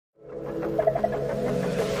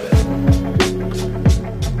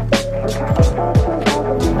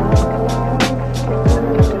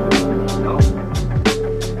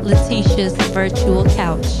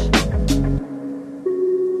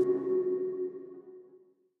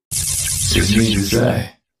It's me to say,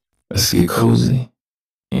 let's get cozy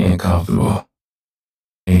and comfortable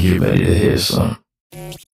and get ready to hear some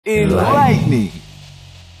enlightening,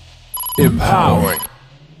 empowering,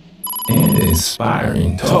 and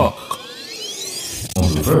inspiring talk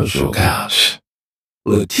on the virtual couch,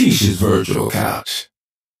 Letitia's virtual couch.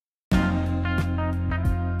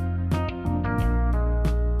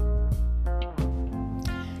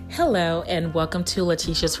 Hello and welcome to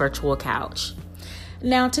Letitia's virtual couch.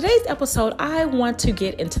 Now, today's episode, I want to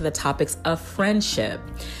get into the topics of friendship.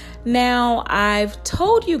 Now, I've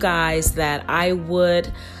told you guys that I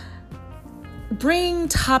would bring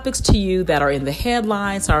topics to you that are in the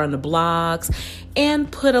headlines, are in the blogs,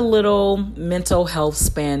 and put a little mental health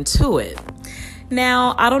spin to it.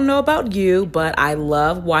 Now, I don't know about you, but I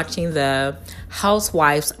love watching the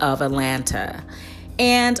Housewives of Atlanta.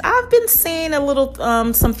 And I've been seeing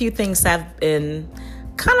some few things that have been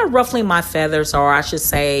kind of ruffling my feathers, or I should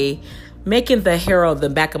say, making the hair on the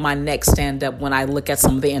back of my neck stand up when I look at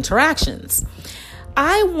some of the interactions.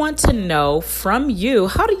 I want to know from you,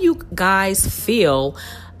 how do you guys feel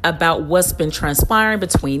about what's been transpiring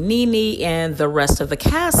between Nene and the rest of the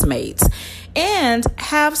castmates? And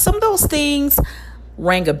have some of those things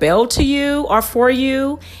rang a bell to you or for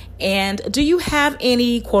you? And do you have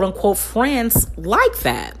any quote unquote friends like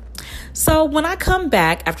that? So when I come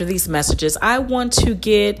back after these messages, I want to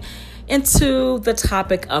get into the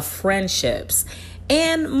topic of friendships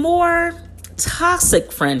and more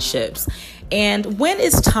toxic friendships. And when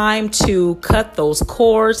it's time to cut those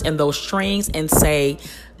cords and those strings and say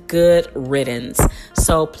good riddance.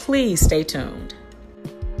 So please stay tuned.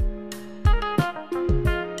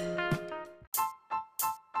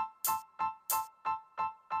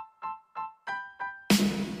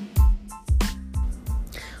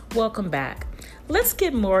 Welcome back. Let's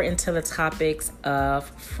get more into the topics of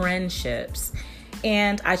friendships,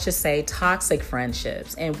 and I should say toxic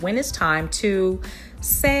friendships, and when it's time to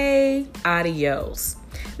say adios.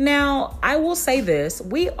 Now, I will say this,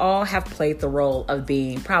 we all have played the role of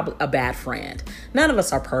being probably a bad friend. None of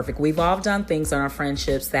us are perfect. We've all done things in our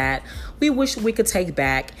friendships that we wish we could take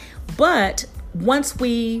back, but once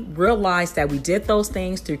we realize that we did those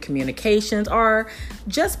things through communications or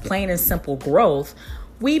just plain and simple growth,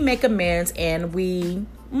 we make amends and we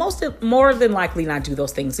more than likely not do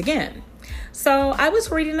those things again. So I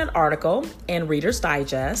was reading an article in Reader's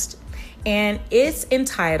Digest, and it's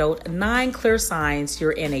entitled 9 Clear Signs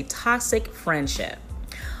You're in a Toxic Friendship.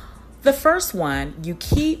 The first one, you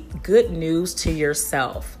keep good news to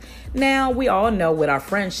yourself. Now, we all know with our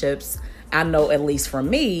friendships, I know at least for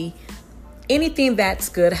me, anything that's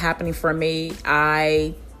good happening for me,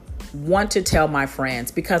 I want to tell my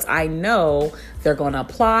friends because I know they're going to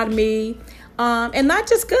applaud me. And not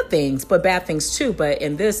just good things, but bad things too. But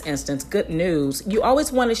in this instance, good news, you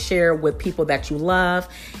always want to share with people that you love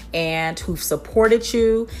and who've supported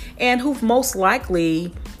you and who've most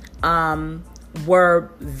likely were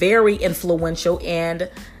very influential in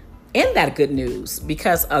that good news.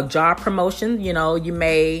 Because a job promotion, you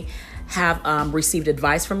may have received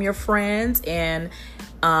advice from your friends and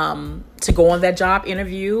to go on that job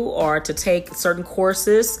interview or to take certain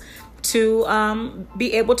courses to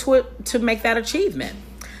be able to make that achievement.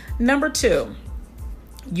 Number 2,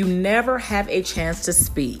 you never have a chance to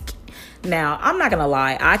speak. Now, I'm not going to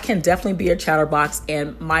lie. I can definitely be a chatterbox,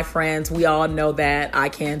 and my friends, we all know that I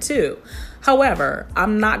can too. However,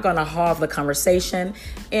 I'm not going to hog the conversation.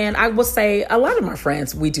 And I will say a lot of my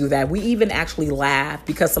friends, we do that. We even actually laugh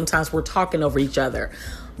because sometimes we're talking over each other.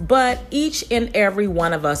 But each and every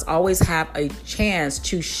one of us always have a chance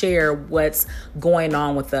to share what's going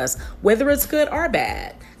on with us, whether it's good or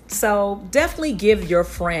bad. So definitely give your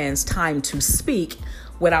friends time to speak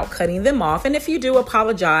without cutting them off. And if you do,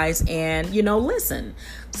 apologize and, listen.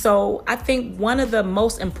 So I think one of the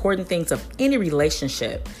most important things of any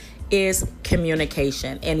relationship is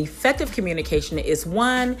communication. And effective communication is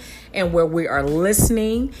one and where we are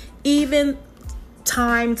listening, even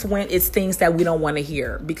times when it's things that we don't want to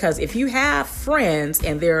hear. Because if you have friends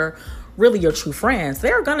and they're really your true friends,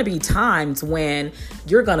 there are going to be times when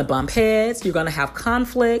you're going to bump heads, you're going to have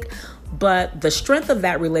conflict, but the strength of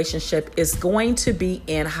that relationship is going to be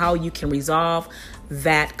in how you can resolve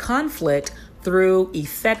that conflict through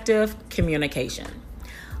effective communication.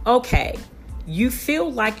 Okay, you feel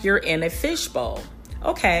like you're in a fishbowl.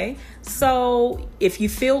 Okay, so if you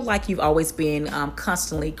feel like you've always been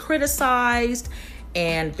constantly criticized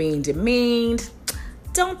and being demeaned,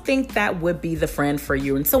 don't think that would be the friend for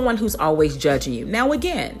you and someone who's always judging you. Now,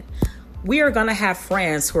 again, we are going to have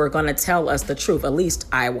friends who are going to tell us the truth. At least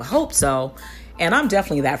I would hope so. And I'm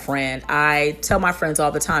definitely that friend. I tell my friends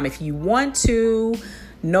all the time, if you want to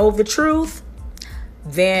know the truth,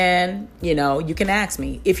 then, you can ask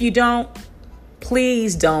me. If you don't,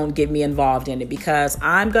 please don't get me involved in it, because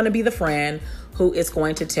I'm going to be the friend who is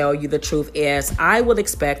going to tell you the truth, as I would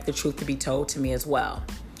expect the truth to be told to me as well.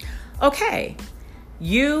 Okay.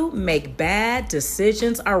 You make bad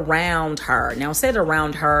decisions around her. Now, I said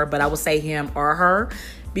around her, but I would say him or her,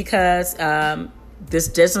 because this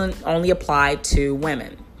doesn't only apply to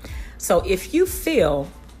women. So if you feel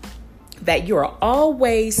that you are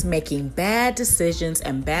always making bad decisions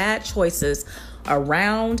and bad choices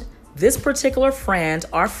around this particular friend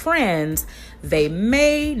or friends, they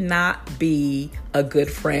may not be a good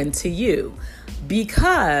friend to you,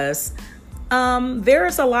 because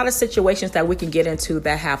there's a lot of situations that we can get into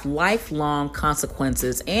that have lifelong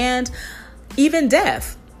consequences and even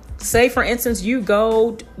death. Say, for instance, you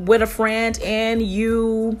go with a friend and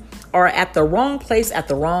you are at the wrong place at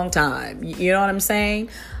the wrong time. You know what I'm saying?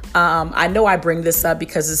 I know I bring this up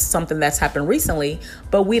because it's something that's happened recently,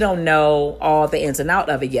 but we don't know all the ins and out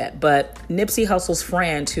of it yet. But Nipsey Hussle's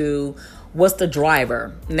friend, who was the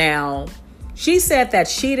driver, now she said that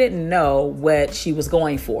she didn't know what she was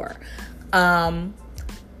going for. However,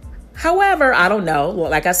 I don't know.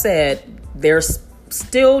 Like I said, there's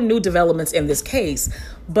still new developments in this case,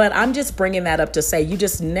 but I'm just bringing that up to say you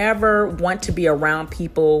just never want to be around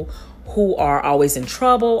people who are always in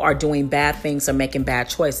trouble or doing bad things or making bad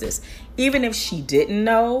choices. Even if she didn't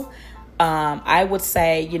know, I would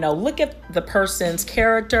say, look at the person's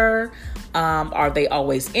character. Are they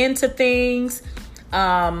always into things?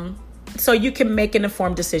 So you can make an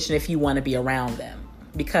informed decision if you want to be around them,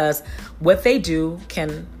 because what they do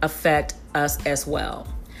can affect us as well.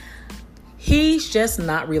 He's just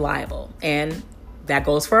not reliable. And that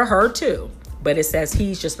goes for her too. But it says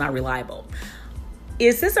he's just not reliable.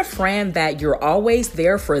 Is this a friend that you're always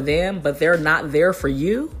there for them, but they're not there for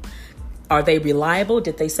you? Are they reliable?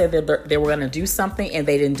 Did they say that they were going to do something and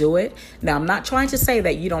they didn't do it? Now, I'm not trying to say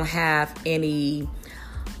that you don't have any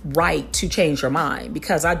right to change your mind,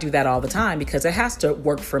 because I do that all the time, because it has to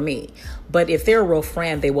work for me. But if they're a real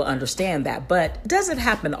friend, they will understand that. But does it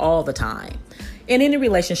happen all the time? In any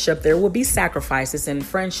relationship, there will be sacrifices. In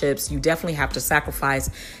friendships, you definitely have to sacrifice,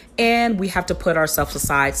 and we have to put ourselves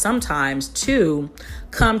aside sometimes to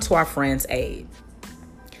come to our friend's aid.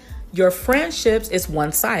 Your friendships is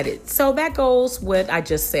one-sided. So that goes what I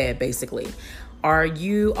just said, basically. Are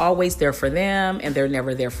you always there for them and they're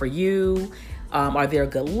never there for you? Are they a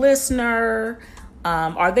good listener?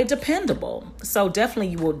 Are they dependable? So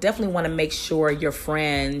you will definitely want to make sure your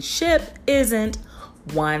friendship isn't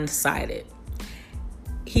one-sided.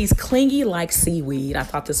 He's clingy like seaweed. I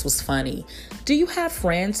thought this was funny. Do you have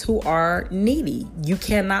friends who are needy? You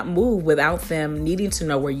cannot move without them needing to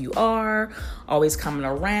know where you are, always coming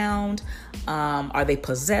around. Are they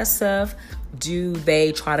possessive? Do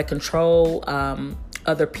they try to control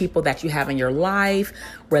other people that you have in your life,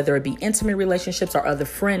 whether it be intimate relationships or other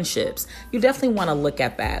friendships? You definitely want to look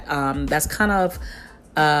at that. That's kind of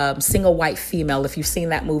Single White Female. If you've seen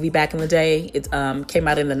that movie back in the day, it came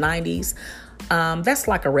out in the 90s. That's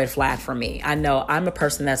like a red flag for me. I know I'm a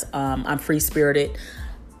person that's, I'm free-spirited,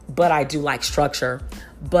 but I do like structure.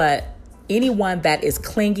 But anyone that is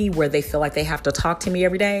clingy, where they feel like they have to talk to me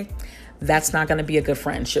every day, that's not going to be a good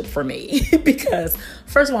friendship for me because,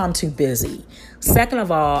 first of all, I'm too busy. Second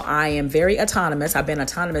of all, I am very autonomous. I've been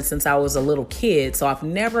autonomous since I was a little kid. So I've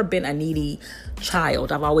never been a needy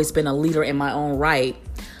child. I've always been a leader in my own right.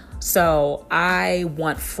 So I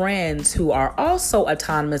want friends who are also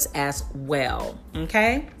autonomous as well.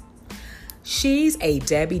 Okay. She's a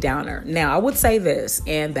Debbie Downer. Now, I would say this,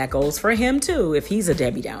 and that goes for him too, if he's a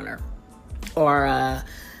Debbie Downer or a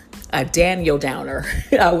Daniel Downer,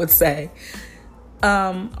 I would say.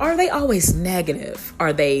 Are they always negative?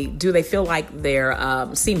 Do they feel like they're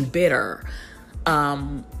seem bitter?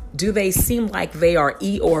 Do they seem like they are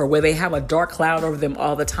Eeyore, where they have a dark cloud over them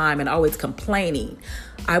all the time and always complaining?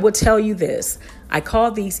 I will tell you this. I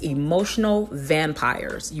call these emotional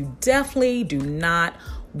vampires. You definitely do not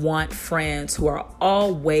want friends who are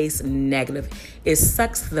always negative. It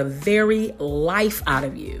sucks the very life out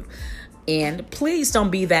of you. And please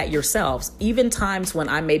don't be that yourselves. Even times when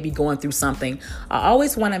I may be going through something, I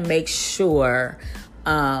always want to make sure,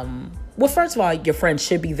 well, first of all, your friend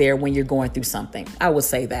should be there when you're going through something. I would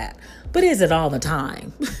say that. But is it all the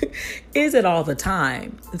time? Is it all the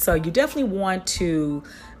time? And so you definitely want to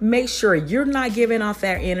make sure you're not giving off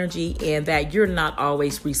that energy and that you're not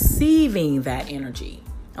always receiving that energy.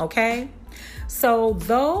 Okay? So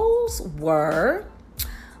those were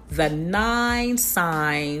the 9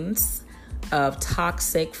 signs of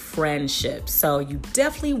toxic friendships. So you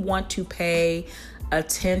definitely want to pay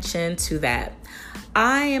attention to that.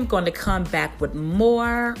 I am going to come back with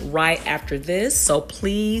more right after this, so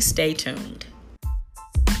please stay tuned.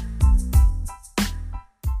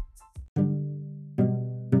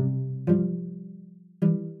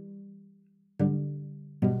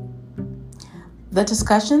 The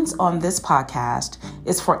discussions on this podcast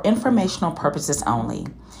is for informational purposes only.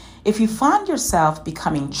 If you find yourself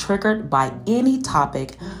becoming triggered by any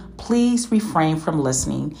topic, please refrain from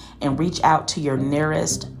listening and reach out to your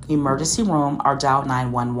nearest emergency room or dial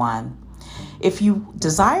 911. If you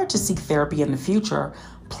desire to seek therapy in the future,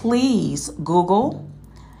 please Google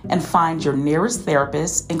and find your nearest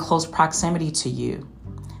therapist in close proximity to you.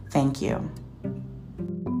 Thank you.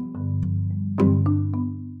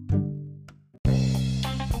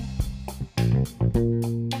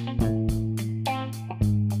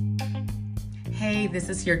 Hey, this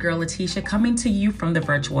is your girl Letitia coming to you from the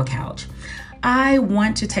virtual couch. I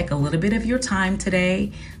want to take a little bit of your time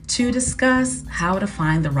today to discuss how to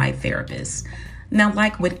find the right therapist. Now,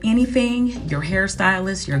 like with anything, your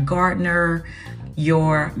hairstylist, your gardener,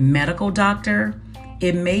 your medical doctor,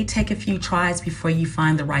 it may take a few tries before you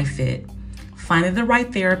find the right fit. Finding the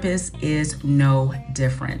right therapist is no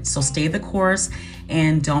different. So stay the course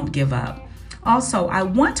and don't give up. Also, I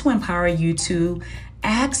want to empower you to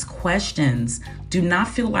ask questions. Do not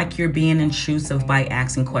feel like you're being intrusive by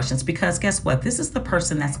asking questions, because guess what? This is the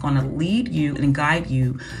person that's going to lead you and guide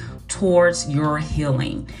you towards your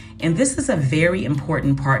healing. And this is a very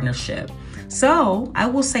important partnership. So I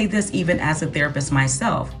will say this, even as a therapist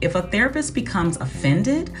myself, if a therapist becomes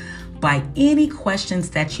offended by any questions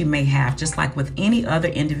that you may have, just like with any other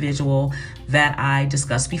individual that I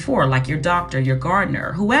discussed before, like your doctor, your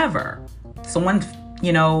gardener, whoever, someone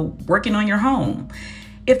working on your home.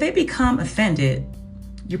 If they become offended,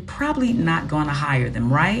 you're probably not going to hire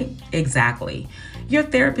them, right? Exactly. Your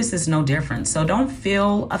therapist is no different. So don't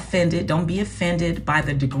feel offended. Don't be offended by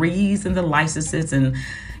the degrees and the licenses and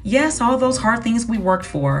yes, all those hard things we worked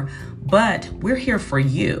for, but we're here for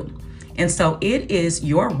you. And so it is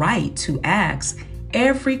your right to ask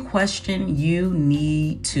every question you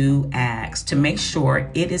need to ask to make sure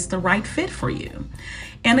it is the right fit for you.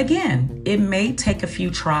 And again, it may take a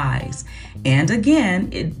few tries. And again,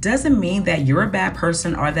 it doesn't mean that you're a bad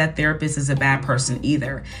person or that therapist is a bad person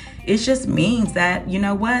either. It just means that, you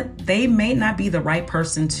know what, they may not be the right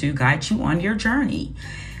person to guide you on your journey.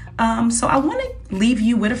 So I want to leave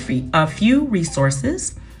you with a few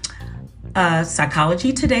resources.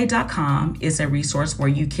 Psychologytoday.com is a resource where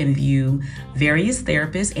you can view various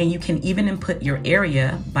therapists, and you can even input your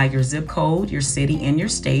area by your zip code, your city, and your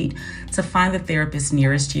state to find the therapist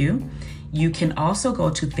nearest you. You can also go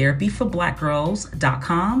to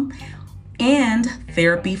therapyforblackgirls.com and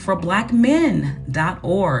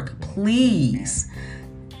therapyforblackmen.org. Please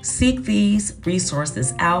seek these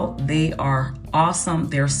resources out. They are awesome.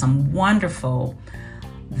 There's some wonderful,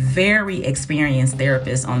 very experienced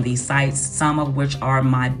therapists on these sites, some of which are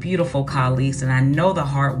my beautiful colleagues, and I know the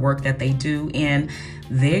hard work that they do, and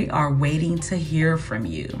they are waiting to hear from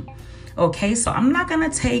you. Okay, so I'm not going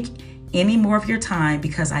to take any more of your time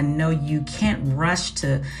because I know you can't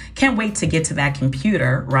wait to get to that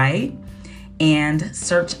computer, right? And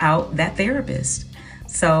search out that therapist.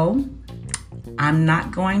 So I'm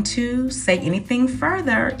not going to say anything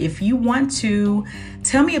further. If you want to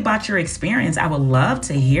tell me about your experience, I would love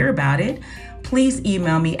to hear about it. Please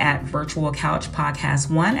email me at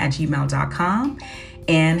virtualcouchpodcast1@gmail.com.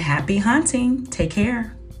 And happy hunting. Take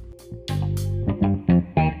care.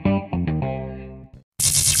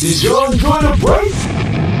 Did y'all enjoy the break?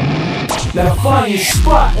 Now find your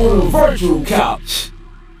spot on the virtual couch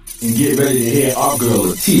and get ready to hear our girl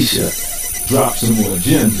Letitia drop some more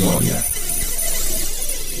gems on ya.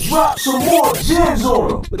 Drop some more gems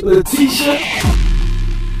on them, Letitia.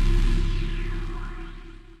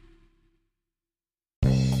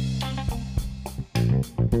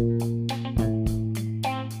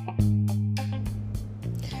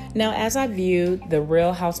 Now, as I view the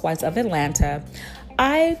Real Housewives of Atlanta,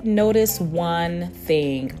 I've noticed one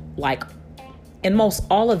thing, like in most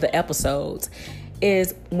all of the episodes,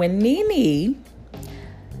 is when Nene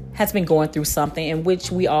has been going through something, in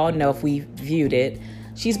which we all know if we viewed it,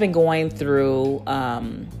 she's been going through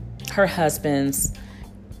her husband's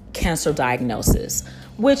cancer diagnosis,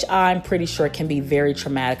 which I'm pretty sure can be very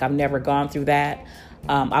traumatic. I've never gone through that.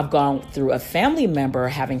 I've gone through a family member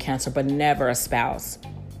having cancer, but never a spouse.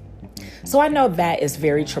 So I know that is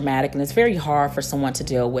very traumatic and it's very hard for someone to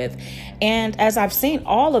deal with. And as I've seen,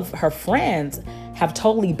 all of her friends have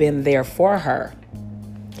totally been there for her.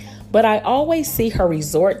 But I always see her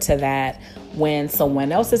resort to that when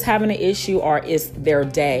someone else is having an issue or it's their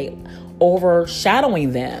day,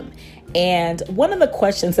 overshadowing them. And one of the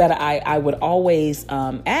questions that I would always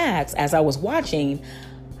ask as I was watching,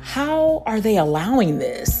 how are they allowing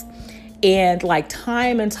this? And like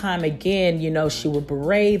time and time again, she would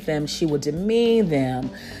berate them. She would demean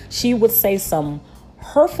them. She would say some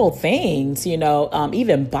hurtful things,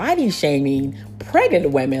 even body shaming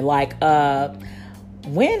pregnant women. Like,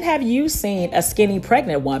 when have you seen a skinny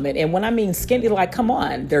pregnant woman? And when I mean skinny, like, come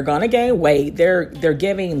on, they're going to gain weight. They're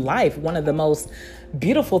giving life, one of the most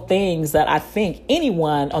beautiful things that I think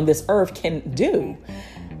anyone on this earth can do.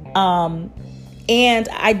 And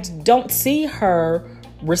I don't see her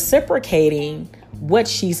reciprocating what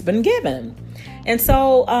she's been given. And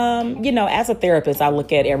so, as a therapist, I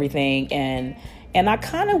look at everything and I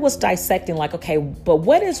kind of was dissecting like, okay, but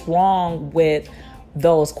what is wrong with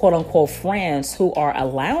those quote unquote friends who are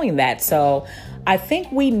allowing that? So I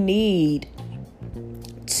think we need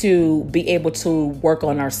to be able to work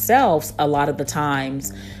on ourselves a lot of the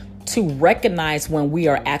times to recognize when we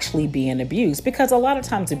are actually being abused, because a lot of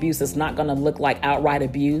times abuse is not going to look like outright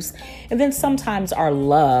abuse. And then sometimes our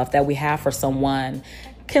love that we have for someone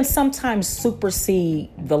can sometimes supersede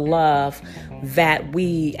the love that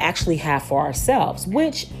we actually have for ourselves,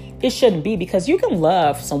 which it shouldn't be, because you can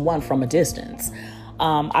love someone from a distance.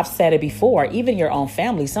 I've said it before, even your own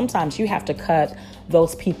family, sometimes you have to cut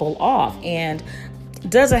those people off. And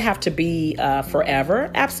does it have to be forever?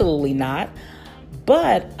 Absolutely not.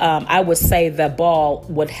 But I would say the ball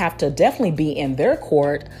would have to definitely be in their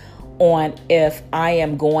court on if I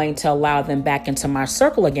am going to allow them back into my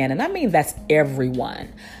circle again. And I mean, that's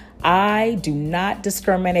everyone. I do not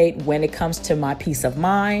discriminate when it comes to my peace of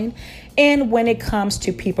mind and when it comes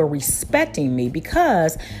to people respecting me,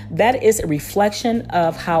 because that is a reflection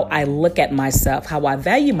of how I look at myself, how I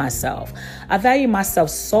value myself. I value myself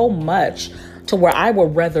so much to where I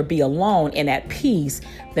would rather be alone and at peace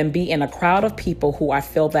than be in a crowd of people who I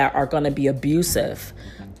feel that are going to be abusive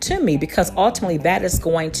to me, because ultimately that is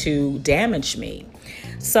going to damage me.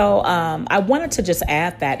 So I wanted to just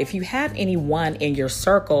add that if you have anyone in your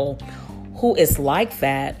circle who is like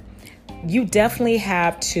that, you definitely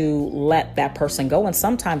have to let that person go. And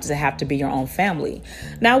sometimes it have to be your own family.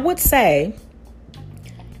 Now, I would say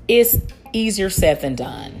it's easier said than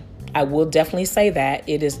done. I will definitely say that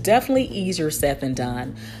it is definitely easier said than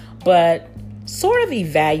done, but sort of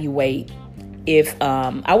evaluate if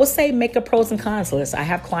I would say make a pros and cons list. I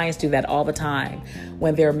have clients do that all the time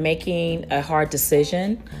when they're making a hard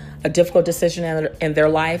decision, a difficult decision in their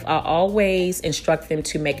life. I always instruct them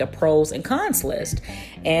to make a pros and cons list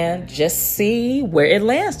and just see where it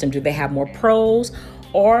lands them. Do they have more pros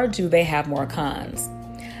or do they have more cons?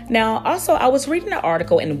 Now, also, I was reading an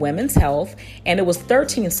article in Women's Health, and it was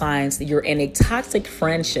 13 signs that you're in a toxic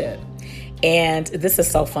friendship. And this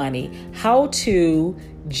is so funny. How to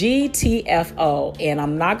GTFO. And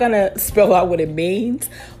I'm not going to spell out what it means,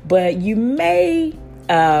 but you may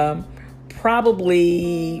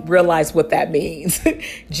probably realize what that means.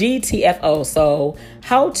 GTFO. So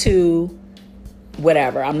how to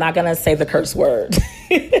whatever. I'm not going to say the curse word.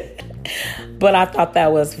 But I thought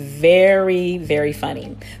that was very, very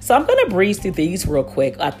funny. So I'm going to breeze through these real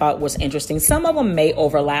quick. I thought was interesting. Some of them may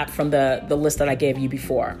overlap from the list that I gave you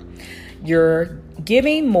before. You're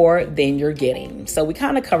giving more than you're getting. So we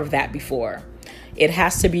kind of covered that before. It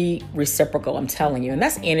has to be reciprocal, I'm telling you. And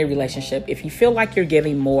that's any relationship. If you feel like you're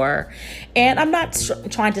giving more, and I'm not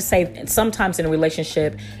trying to say sometimes in a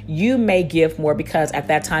relationship, you may give more because at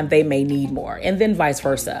that time they may need more, and then vice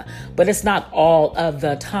versa. But it's not all of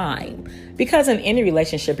the time. Because in any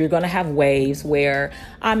relationship, you're going to have waves where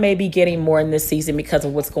I may be getting more in this season because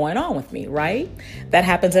of what's going on with me, right? That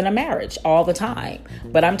happens in a marriage all the time.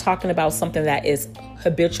 But I'm talking about something that is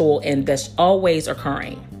habitual and that's always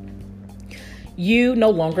occurring. You no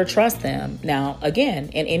longer trust them. Now, again,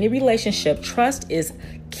 in any relationship, trust is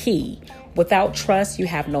key. Without trust, you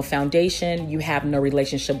have no foundation. You have no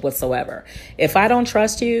relationship whatsoever. If I don't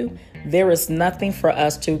trust you, there is nothing for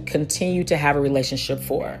us to continue to have a relationship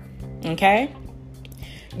for. Okay?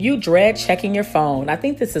 You dread checking your phone. I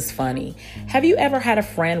think this is funny. Have you ever had a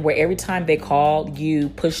friend where every time they call, you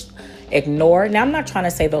push ignore? Now, I'm not trying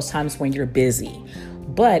to say those times when you're busy,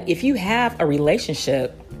 but if you have a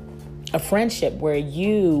relationship, a friendship where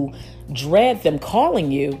you dread them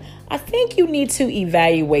calling you, I think you need to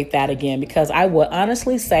evaluate that again, because I would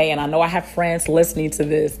honestly say, and I know I have friends listening to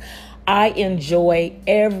this, I enjoy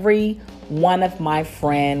every one of my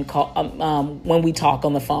friend call, when we talk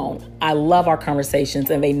on the phone. I love our conversations,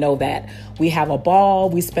 and they know that. We have a ball.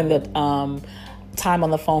 We spend time on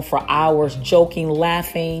the phone for hours, joking,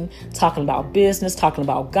 laughing, talking about business, talking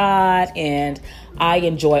about God, and I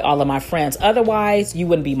enjoy all of my friends. Otherwise, you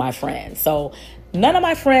wouldn't be my friend. So none of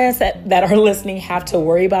my friends that are listening have to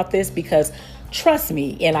worry about this, because trust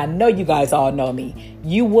me, and I know you guys all know me,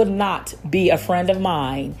 you would not be a friend of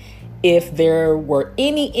mine if there were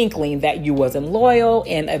any inkling that you wasn't loyal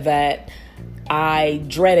and that I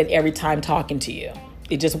dreaded every time talking to you.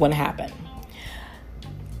 It just wouldn't happen.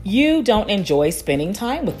 You don't enjoy spending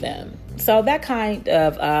time with them. So that kind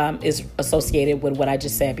of is associated with what I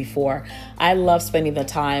just said before. I love spending the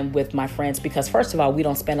time with my friends because, first of all, we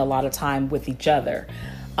don't spend a lot of time with each other.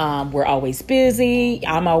 We're always busy.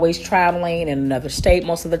 I'm always traveling in another state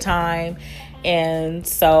most of the time. And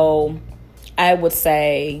so I would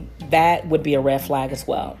say that would be a red flag as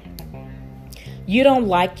well. You don't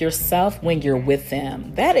like yourself when you're with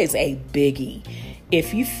them. That is a biggie.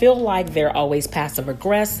 If you feel like they're always passive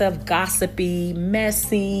aggressive, gossipy,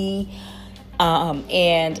 messy,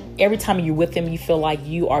 and every time you're with them, you feel like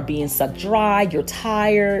you are being sucked dry, you're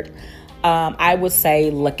tired, I would say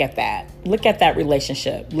look at that. Look at that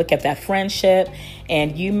relationship. Look at that friendship.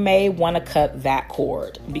 And you may want to cut that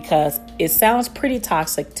cord because it sounds pretty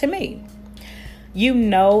toxic to me. You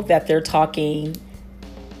know that they're talking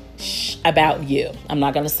about you. I'm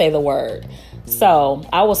not going to say the word. So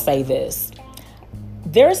I will say this.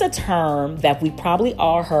 There's a term that we probably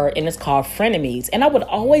all heard, and it's called frenemies. And I would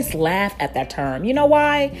always laugh at that term. You know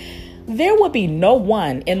why? There would be no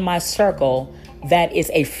one in my circle that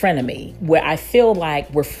is a frenemy, where I feel like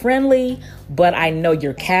we're friendly, but I know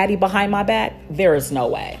you're catty behind my back. There is no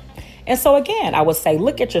way. And so again, I would say,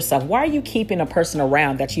 look at yourself. Why are you keeping a person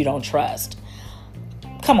around that you don't trust?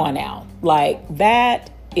 Come on now. Like, that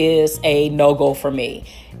is a no-go for me.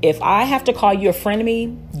 If I have to call you a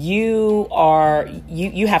frenemy, you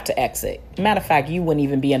have to exit. Matter of fact, you wouldn't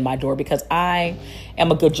even be in my door because I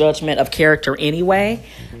am a good judgment of character anyway.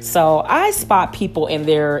 So I spot people in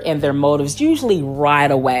their motives usually right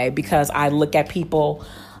away because I look at people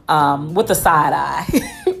with a side eye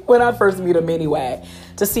when I first meet them anyway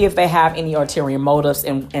to see if they have any ulterior motives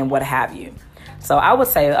and what have you. So I would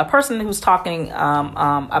say a person who's talking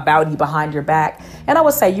about you behind your back, and I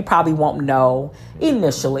would say you probably won't know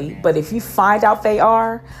initially, but if you find out they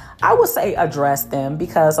are, I would say address them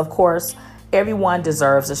because, of course, everyone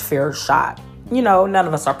deserves a fair shot. You know, none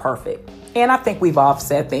of us are perfect. And I think we've all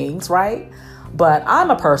said things, right? But I'm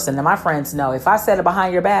a person, and my friends know, if I said it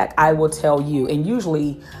behind your back, I will tell you. And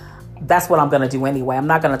usually that's what I'm going to do anyway. I'm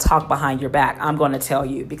not going to talk behind your back. I'm going to tell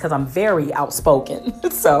you because I'm very outspoken.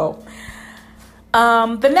 So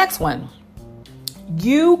the next one,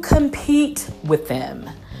 you compete with them.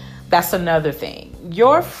 That's another thing.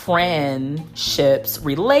 Your friendships,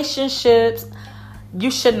 relationships, you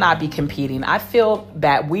should not be competing. I feel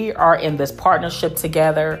that we are in this partnership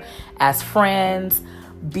together as friends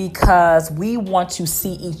because we want to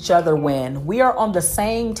see each other win. We are on the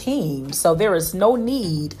same team, so there is no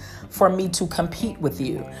need for me to compete with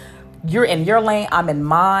you. You're in your lane, I'm in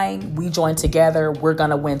mine. We join together, we're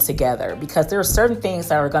going to win together because there are certain things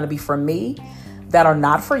that are going to be for me that are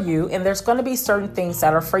not for you. And there's going to be certain things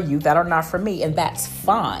that are for you that are not for me. And that's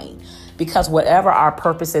fine because whatever our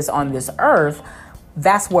purpose is on this earth,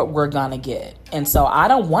 that's what we're going to get. And so I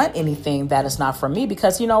don't want anything that is not for me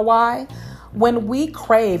because you know why? When we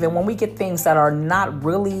crave and when we get things that are not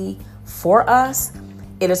really for us,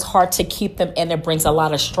 it is hard to keep them and it brings a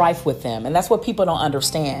lot of strife with them. And that's what people don't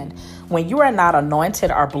understand. When you are not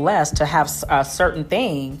anointed or blessed to have a certain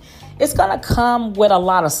thing, it's going to come with a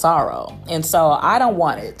lot of sorrow. And so I don't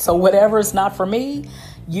want it. So whatever is not for me,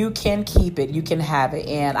 you can keep it. You can have it.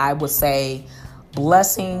 And I would say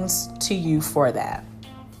blessings to you for that.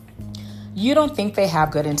 You don't think they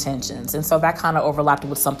have good intentions. And so that kind of overlapped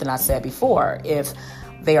with something I said before. If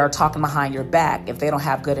they are talking behind your back, if they don't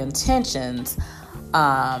have good intentions,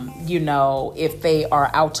 if they are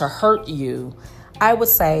out to hurt you, I would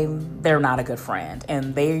say they're not a good friend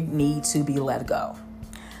and they need to be let go.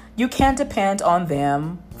 You can't depend on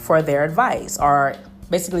them for their advice, or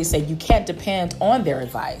basically say you can't depend on their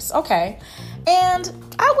advice. Okay. And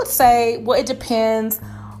I would say, well, it depends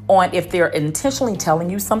on if they're intentionally telling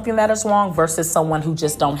you something that is wrong versus someone who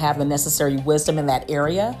just don't have the necessary wisdom in that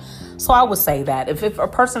area. So I would say that if a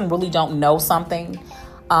person really don't know something,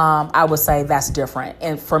 I would say that's different.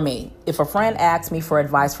 And for me, if a friend asks me for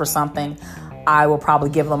advice for something, I will probably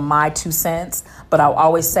give them my 2 cents, but I'll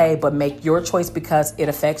always say, but make your choice because it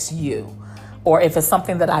affects you. Or if it's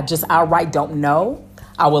something that I just outright don't know,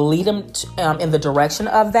 I will lead them in the direction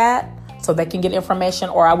of that so they can get information.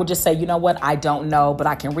 Or I would just say, you know what, I don't know, but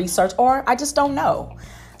I can research, or I just don't know.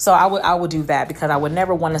 So I would do that because I would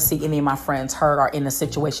never want to see any of my friends hurt or in a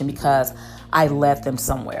situation because I led them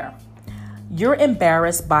somewhere. You're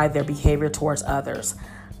embarrassed by their behavior towards others.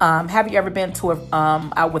 Have you ever been to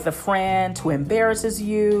out with a friend who embarrasses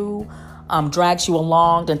you, drags you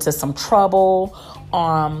along into some trouble,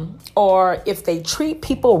 or if they treat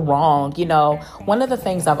people wrong? One of the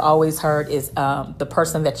things I've always heard is the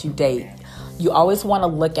person that you date. You always want to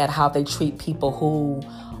look at how they treat people who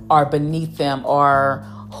are beneath them or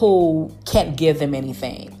who can't give them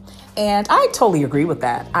anything. And I totally agree with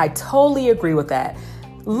that.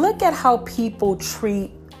 Look at how people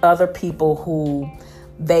treat other people who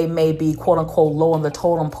they may be, quote unquote, low on the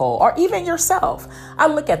totem pole, or even yourself. I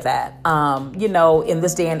look at that. In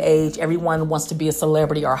this day and age, everyone wants to be a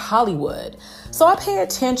celebrity or Hollywood. So I pay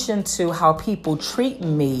attention to how people treat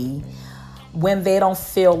me when they don't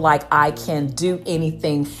feel like I can do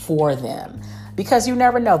anything for them. Because you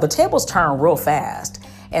never know, the tables turn real fast.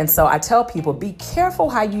 And so I tell people, be careful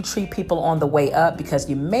how you treat people on the way up because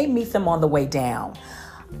you may meet them on the way down.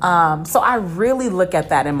 So I really look at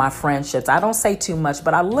that in my friendships. I don't say too much,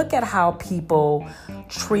 but I look at how people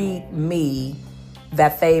treat me,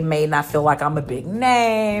 that they may not feel like I'm a big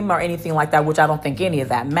name or anything like that, which I don't think any of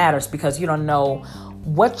that matters because you don't know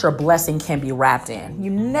what your blessing can be wrapped in. You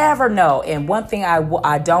never know. And one thing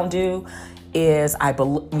I don't do is I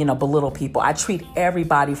belittle people. I treat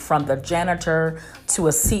everybody from the janitor to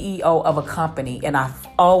a CEO of a company. And I've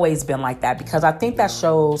always been like that because I think that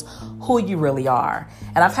shows who you really are.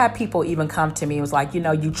 And I've had people even come to me and was like,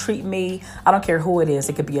 you treat me, I don't care who it is.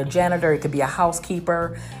 It could be a janitor. It could be a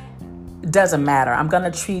housekeeper. It doesn't matter. I'm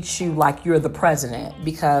going to treat you like you're the president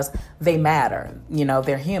because they matter.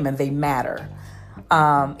 They're human. They matter.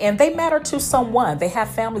 And they matter to someone. They have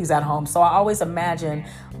families at home. So I always imagine,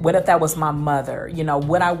 what if that was my mother?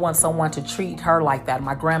 Would I want someone to treat her like that?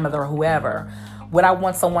 My grandmother or whoever? Would I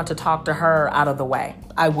want someone to talk to her out of the way?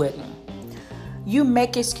 I wouldn't. You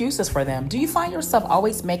make excuses for them. Do you find yourself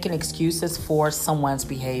always making excuses for someone's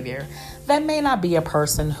behavior? That may not be a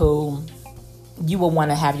person who you will want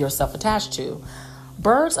to have yourself attached to.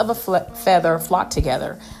 Birds of a feather flock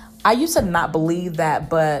together. I used to not believe that,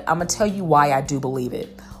 but I'm going to tell you why I do believe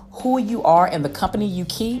it. Who you are and the company you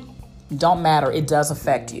keep don't matter. It does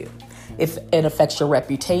affect you. If it affects your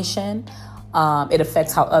reputation, it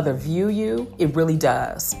affects how others view you. It really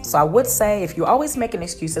does. So I would say if you're always making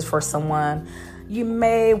excuses for someone, you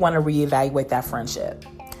may want to reevaluate that friendship.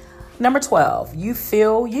 Number 12, you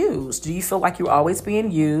feel used. Do you feel like you're always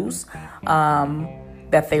being used?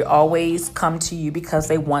 That they always come to you because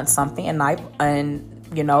they want something and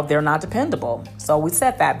they're not dependable. So we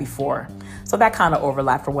said that before. So that kind of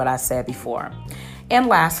overlapped from what I said before. And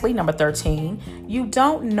lastly, number 13, you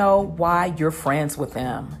don't know why you're friends with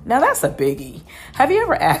them. Now that's a biggie. Have you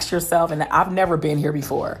ever asked yourself, and I've never been here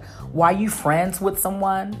before, why you friends with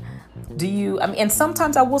someone? And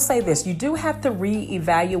sometimes I will say this, you do have to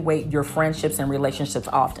reevaluate your friendships and relationships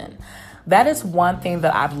often. That is one thing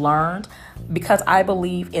that I've learned because I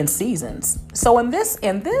believe in seasons. So in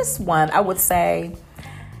this one, I would say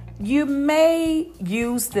you may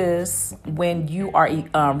use this when you are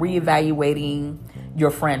reevaluating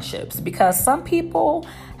your friendships because some people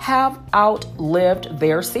have outlived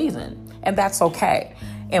their season and that's okay.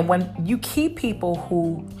 And when you keep people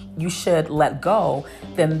who you should let go,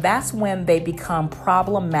 then that's when they become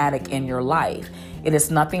problematic in your life. It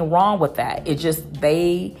is nothing wrong with that. It just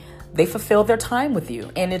they fulfill their time with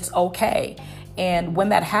you and it's okay. And when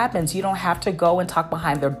that happens, you don't have to go and talk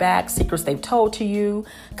behind their back, secrets they've told to you,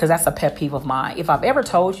 because that's a pet peeve of mine. If I've ever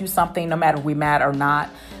told you something, no matter if we mad or not,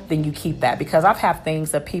 then you keep that. Because I've had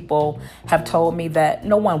things that people have told me that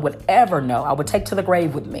no one would ever know. I would take to the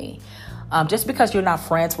grave with me. Just because you're not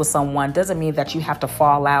friends with someone doesn't mean that you have to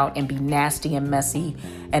fall out and be nasty and messy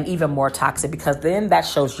and even more toxic, because then that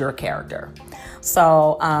shows your character.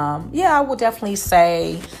 So, I would definitely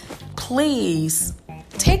say, please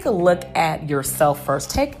take a look at yourself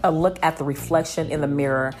first. Take a look at the reflection in the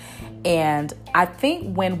mirror. And I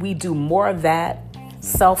think when we do more of that,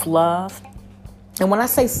 self-love, and when I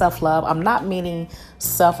say self-love, I'm not meaning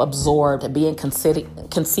self-absorbed and being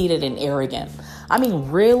conceited and arrogant. I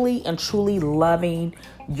mean really and truly loving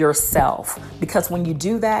yourself. Because when you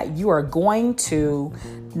do that, you are going to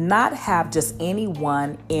not have just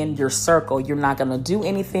anyone in your circle. You're not going to do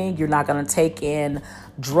anything. You're not going to take in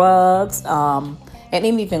drugs and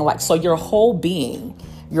anything like. So your whole being,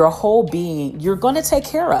 you're going to take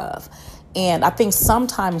care of. And I think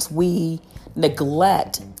sometimes we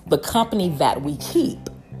neglect the company that we keep.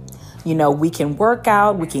 We can work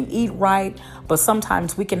out, we can eat right, but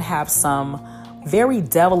sometimes we can have some very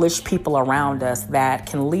devilish people around us that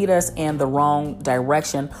can lead us in the wrong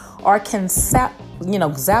direction or can zap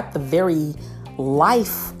the very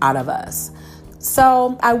life out of us.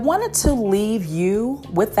 So I wanted to leave you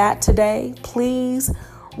with that today. Please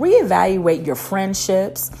reevaluate your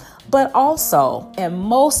friendships, but also, and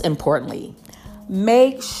most importantly,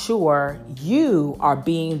 make sure you are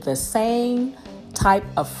being the same type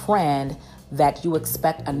of friend that you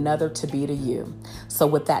expect another to be to you. So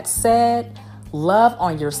with that said, love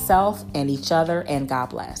on yourself and each other, and God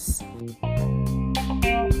bless.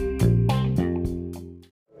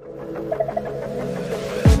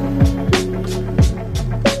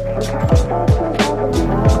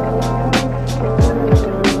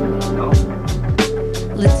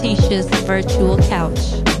 Letitia's Virtual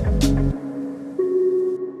Couch.